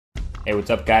Hey,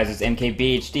 what's up guys, it's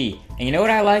MKBHD, and you know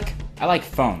what I like? I like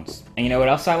phones. And you know what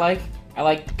else I like? I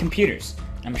like computers.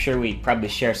 I'm sure we probably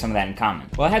share some of that in common.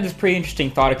 Well, I had this pretty interesting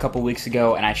thought a couple weeks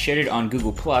ago, and I shared it on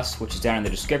Google+, which is down in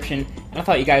the description, and I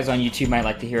thought you guys on YouTube might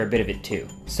like to hear a bit of it too.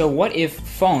 So what if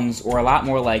phones were a lot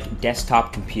more like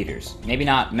desktop computers? Maybe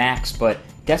not Macs, but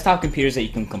desktop computers that you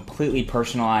can completely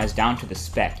personalize down to the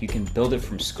spec. You can build it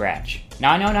from scratch.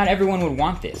 Now, I know not everyone would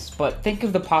want this, but think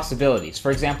of the possibilities.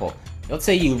 For example, let's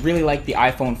say you really like the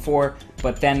iPhone 4,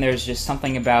 but then there's just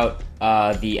something about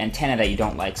the antenna that you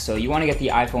don't like. So you want to get the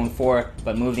iPhone 4,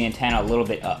 but move the antenna a little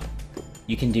bit up.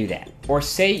 You can do that. Or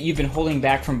say you've been holding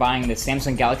back from buying the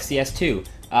Samsung Galaxy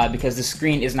S2 because the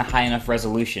screen isn't a high enough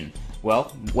resolution. Well,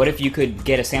 what if you could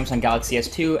get a Samsung Galaxy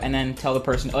S2 and then tell the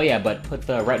person, oh yeah, but put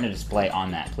the Retina display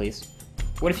on that, please?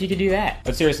 What if you could do that?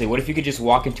 But seriously, what if you could just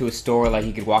walk into a store like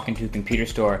you could walk into a computer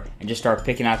store and just start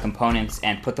picking out components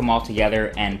and put them all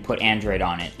together and put Android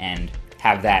on it and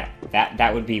have that?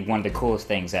 That would be one of the coolest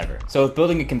things ever. So with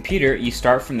building a computer, you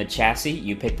start from the chassis,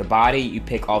 you pick the body, you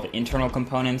pick all the internal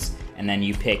components, and then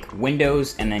you pick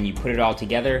Windows, and then you put it all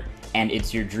together, and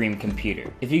it's your dream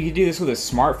computer. If you could do this with a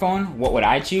smartphone, what would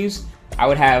I choose? I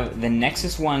would have the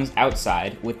Nexus ones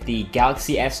outside with the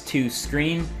Galaxy S2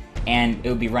 screen, and it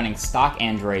would be running stock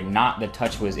Android, not the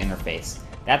TouchWiz interface.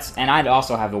 And I'd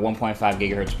also have the 1.5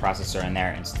 gigahertz processor in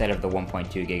there instead of the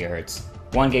 1.2 gigahertz.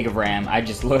 1 gig of RAM, I'd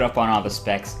just load up on all the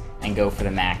specs and go for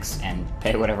the max and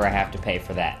pay whatever I have to pay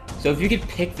for that. So if you could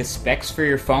pick the specs for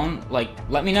your phone,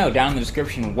 let me know down in the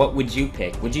description, what would you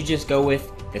pick? Would you just go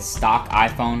with the stock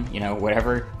iPhone,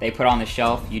 whatever they put on the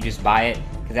shelf, you just buy it?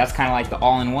 Because that's kind of like the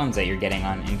all-in-ones that you're getting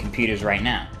in computers right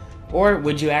now. Or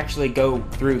would you actually go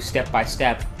through step by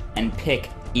step and pick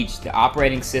the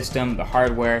operating system, the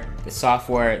hardware, the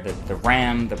software, the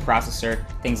RAM, the processor,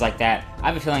 things like that? I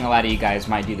have a feeling a lot of you guys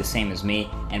might do the same as me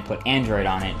and put Android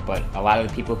on it, but a lot of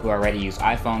the people who already use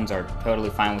iPhones are totally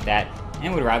fine with that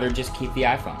and would rather just keep the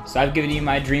iPhone. So I've given you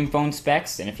my dream phone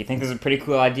specs, and if you think this is a pretty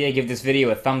cool idea, give this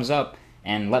video a thumbs up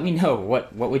and let me know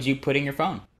what would you put in your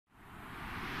phone.